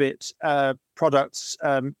prohibit products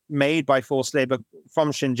made by forced labor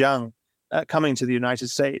from Xinjiang coming to the United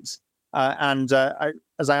States.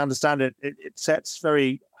 As I understand it, it sets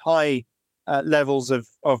very high levels of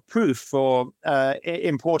proof for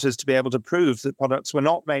importers to be able to prove that products were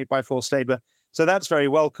not made by forced labor. So that's very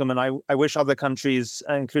welcome, and I wish other countries,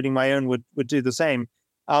 including my own, would do the same.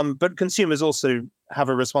 But consumers also have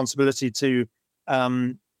a responsibility to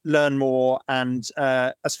learn more, and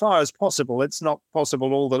as far as possible, it's not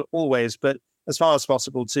possible always, but as far as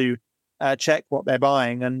possible to check what they're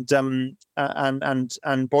buying and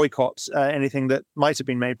boycott anything that might have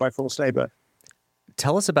been made by forced labor.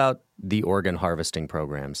 Tell us about the organ harvesting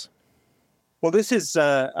programs. Well, this is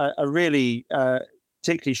a really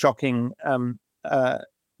particularly shocking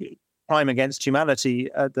crime against humanity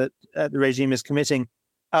that the regime is committing.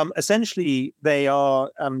 Essentially, they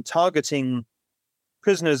are targeting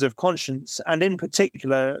prisoners of conscience, and in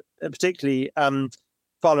particularly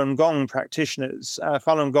Falun Gong practitioners.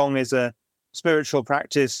 Falun Gong is a spiritual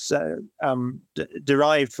practice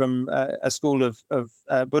derived from a school of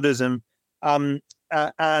Buddhism, and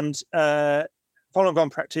Falun Gong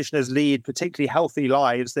practitioners lead particularly healthy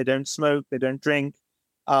lives. They don't smoke, they don't drink,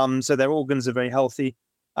 so their organs are very healthy.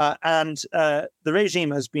 And the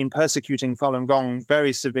regime has been persecuting Falun Gong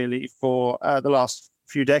very severely for the last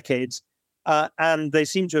few decades, and they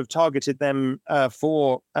seem to have targeted them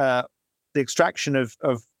for the extraction of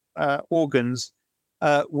organs,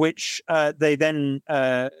 which they then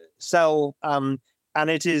sell. And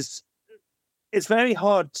it's very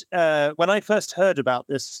hard. When I first heard about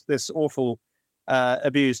this awful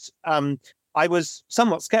abuse, I was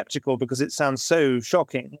somewhat skeptical because it sounds so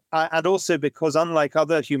shocking, and also because, unlike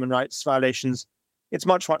other human rights violations, it's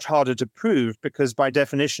much harder to prove because, by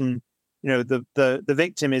definition, the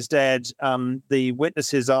victim is dead. The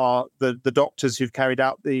witnesses are the doctors who've carried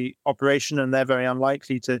out the operation, and they're very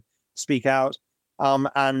unlikely to speak out.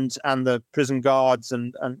 And the prison guards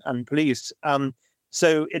and police.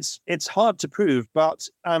 So it's hard to prove, but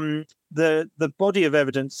the body of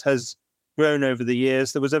evidence has grown over the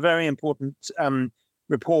years. There was a very important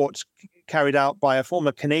report carried out by a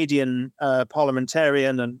former Canadian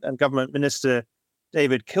parliamentarian and government minister,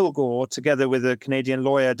 David Kilgour, together with a Canadian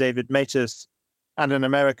lawyer, David Matus, and an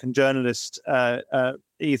American journalist,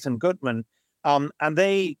 Ethan Gutman. And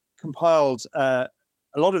they compiled a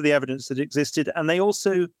lot of the evidence that existed. And they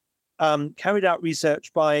also carried out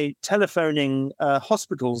research by telephoning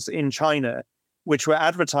hospitals in China, which were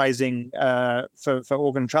advertising for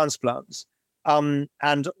organ transplants and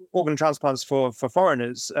organ transplants for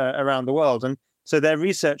foreigners around the world. And so their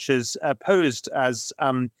researchers posed as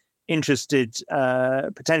interested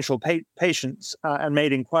potential patients and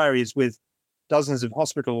made inquiries with dozens of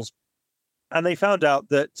hospitals. And they found out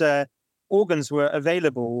that organs were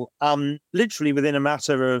available literally within a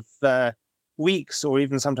matter of weeks or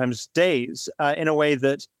even sometimes days, in a way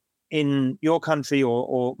that in your country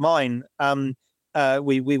or mine,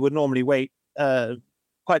 we would normally wait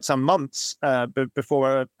quite some months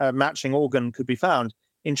before a matching organ could be found.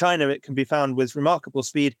 In China, it can be found with remarkable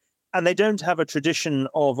speed, and they don't have a tradition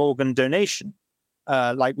of organ donation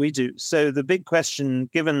like we do. So the big question,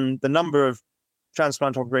 given the number of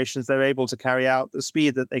transplant operations they're able to carry out, the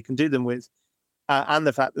speed that they can do them with, and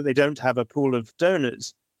the fact that they don't have a pool of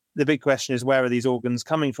donors, the big question is, where are these organs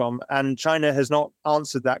coming from? And China has not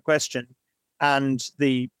answered that question. And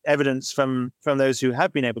the evidence from those who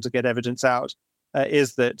have been able to get evidence out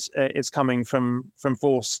is that it's coming from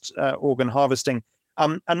forced organ harvesting.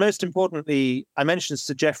 And most importantly, I mentioned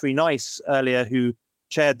Sir Geoffrey Nice earlier, who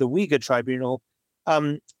chaired the Uyghur Tribunal.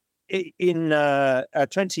 In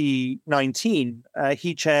 2019,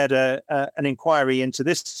 he chaired an inquiry into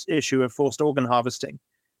this issue of forced organ harvesting.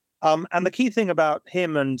 And the key thing about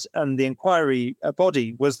him and the inquiry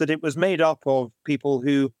body was that it was made up of people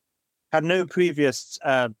who had no previous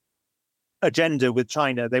agenda with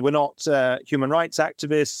China. They were not human rights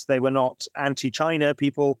activists. They were not anti-China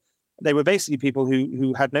people. They were basically people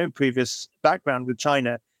who had no previous background with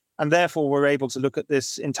China, and therefore were able to look at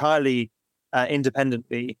this entirely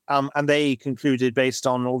independently. And they concluded, based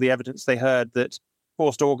on all the evidence they heard, that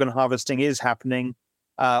forced organ harvesting is happening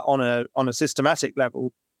on a systematic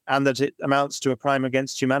level, and that it amounts to a crime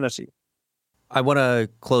against humanity. I want to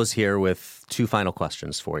close here with two final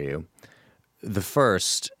questions for you. The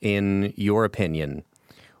first, in your opinion,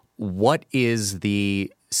 what is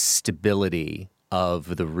the stability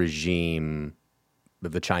of the regime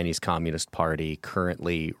of the Chinese Communist Party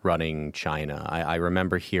currently running China? I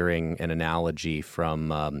remember hearing an analogy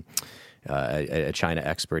from a China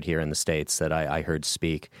expert here in the States that I heard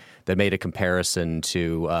speak that made a comparison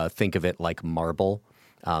to think of it like marble.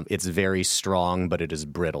 It's very strong, but it is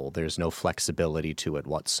brittle. There's no flexibility to it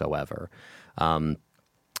whatsoever. In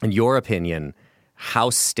your opinion, how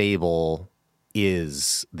stable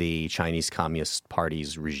is the Chinese Communist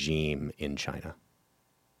Party's regime in China?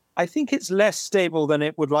 I think it's less stable than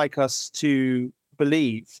it would like us to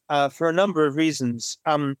believe for a number of reasons.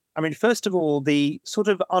 First of all, the sort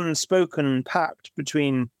of unspoken pact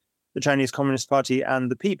between the Chinese Communist Party and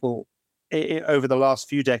the people over the last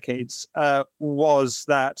few decades was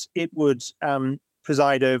that it would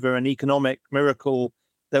preside over an economic miracle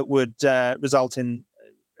that would result in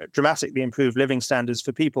dramatically improved living standards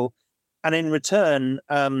for people. And in return,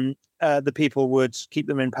 the people would keep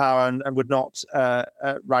them in power and would not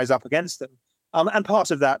rise up against them. And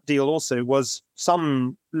part of that deal also was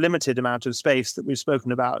some limited amount of space that we've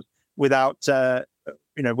spoken about without,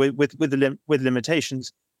 with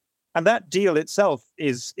limitations. And that deal itself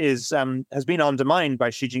has been undermined by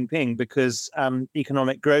Xi Jinping because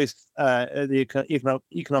economic growth, the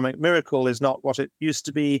economic miracle, is not what it used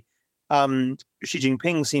to be. Xi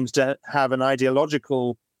Jinping seems to have an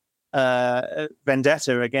ideological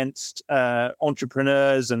vendetta against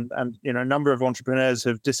entrepreneurs, and a number of entrepreneurs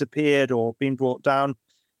have disappeared or been brought down.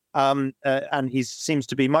 And he seems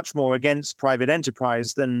to be much more against private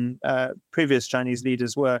enterprise than previous Chinese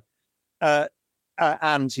leaders were.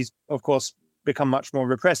 And he's, of course, become much more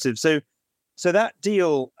repressive. So that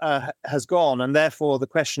deal has gone. And therefore, the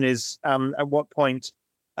question is, at what point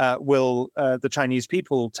will the Chinese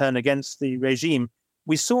people turn against the regime?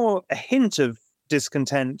 We saw a hint of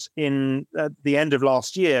discontent in the end of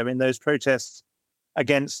last year in those protests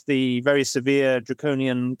against the very severe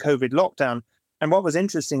draconian COVID lockdown. And what was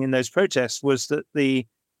interesting in those protests was that the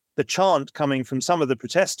chant coming from some of the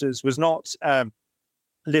protesters was not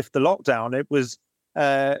lift the lockdown. It was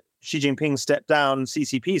Xi Jinping step down,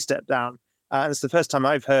 CCP step down. And it's the first time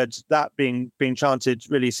I've heard that being chanted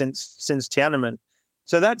really since Tiananmen.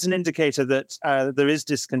 So that's an indicator that there is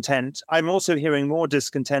discontent. I'm also hearing more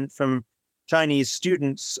discontent from Chinese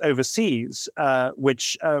students overseas,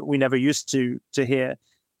 which we never used to hear.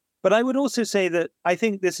 But I would also say that I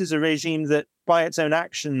think this is a regime that, by its own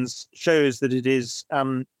actions, shows that it is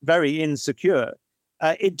very insecure.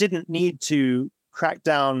 It didn't need to crack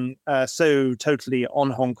down so totally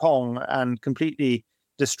on Hong Kong and completely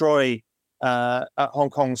destroy Hong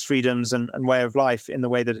Kong's freedoms and way of life in the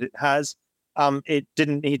way that it has. It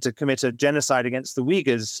didn't need to commit a genocide against the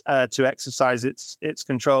Uyghurs to exercise its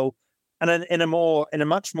control. And in a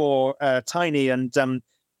much more tiny and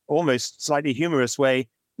almost slightly humorous way,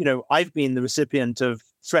 I've been the recipient of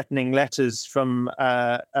threatening letters from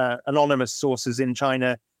anonymous sources in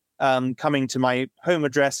China coming to my home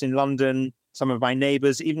address in London. Some of my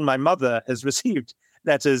neighbors, even my mother, has received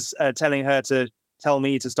letters telling her to tell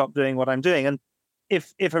me to stop doing what I'm doing. And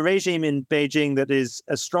if a regime in Beijing that is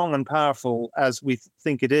as strong and powerful as we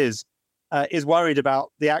think it is worried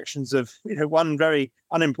about the actions of one very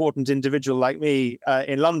unimportant individual like me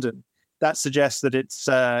in London, that suggests that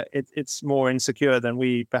it's more insecure than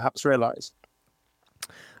we perhaps realize.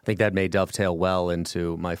 I think that may dovetail well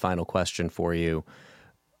into my final question for you.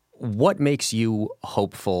 What makes you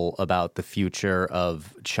hopeful about the future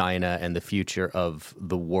of China and the future of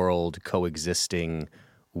the world coexisting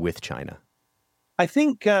with China? I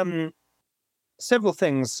think several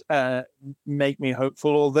things make me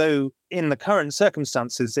hopeful, although in the current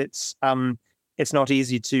circumstances, it's not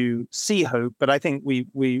easy to see hope. But I think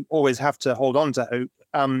we always have to hold on to hope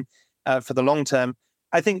for the long term.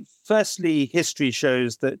 I think, firstly, history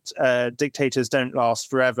shows that dictators don't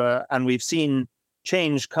last forever, and we've seen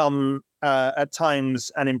change come at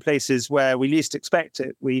times and in places where we least expect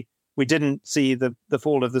it. We didn't see the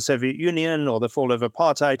fall of the Soviet Union or the fall of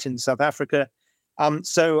apartheid in South Africa.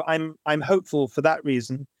 So I'm hopeful for that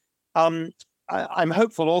reason. I'm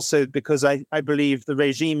hopeful also because I believe the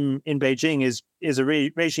regime in Beijing is a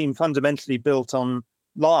regime fundamentally built on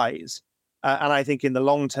lies. And I think in the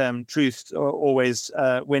long term, truth always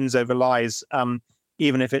wins over lies,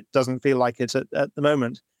 even if it doesn't feel like it at the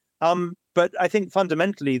moment. But I think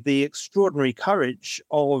fundamentally, the extraordinary courage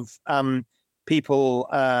of people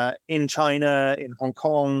in China, in Hong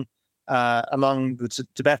Kong, among the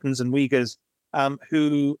Tibetans and Uyghurs,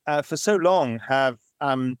 who for so long have,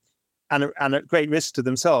 and at great risk to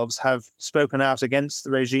themselves, have spoken out against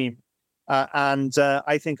the regime. And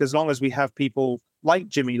I think as long as we have people like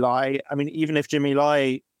Jimmy Lai, I mean, even if Jimmy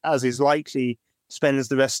Lai, as is likely, spends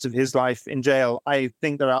the rest of his life in jail, I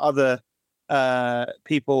think there are other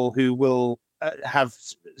people who will have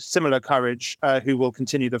similar courage, who will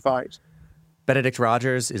continue the fight. Benedict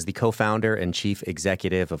Rogers is the co-founder and chief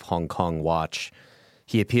executive of Hong Kong Watch.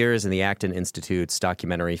 He appears in the Acton Institute's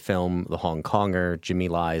documentary film, The Hong Konger, Jimmy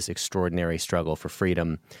Lai's Extraordinary Struggle for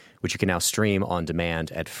Freedom, which you can now stream on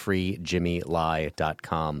demand at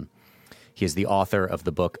freejimmylai.com. He is the author of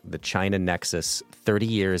the book, The China Nexus, 30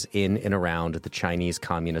 Years in and Around the Chinese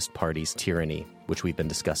Communist Party's Tyranny, which we've been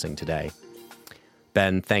discussing today.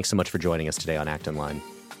 Ben, thanks so much for joining us today on Acton Line.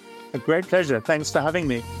 A great pleasure. Thanks for having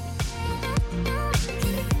me.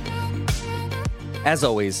 As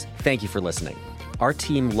always, thank you for listening. Our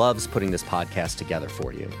team loves putting this podcast together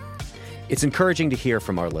for you. It's encouraging to hear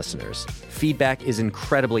from our listeners. Feedback is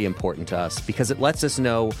incredibly important to us because it lets us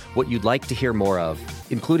know what you'd like to hear more of,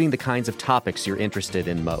 including the kinds of topics you're interested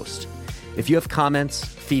in most. If you have comments,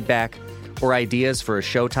 feedback, or ideas for a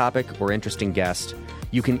show topic or interesting guest,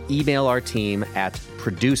 you can email our team at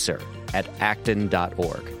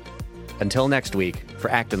producer@acton.org. Until next week,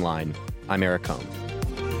 for Acton Line, I'm Eric Cohn.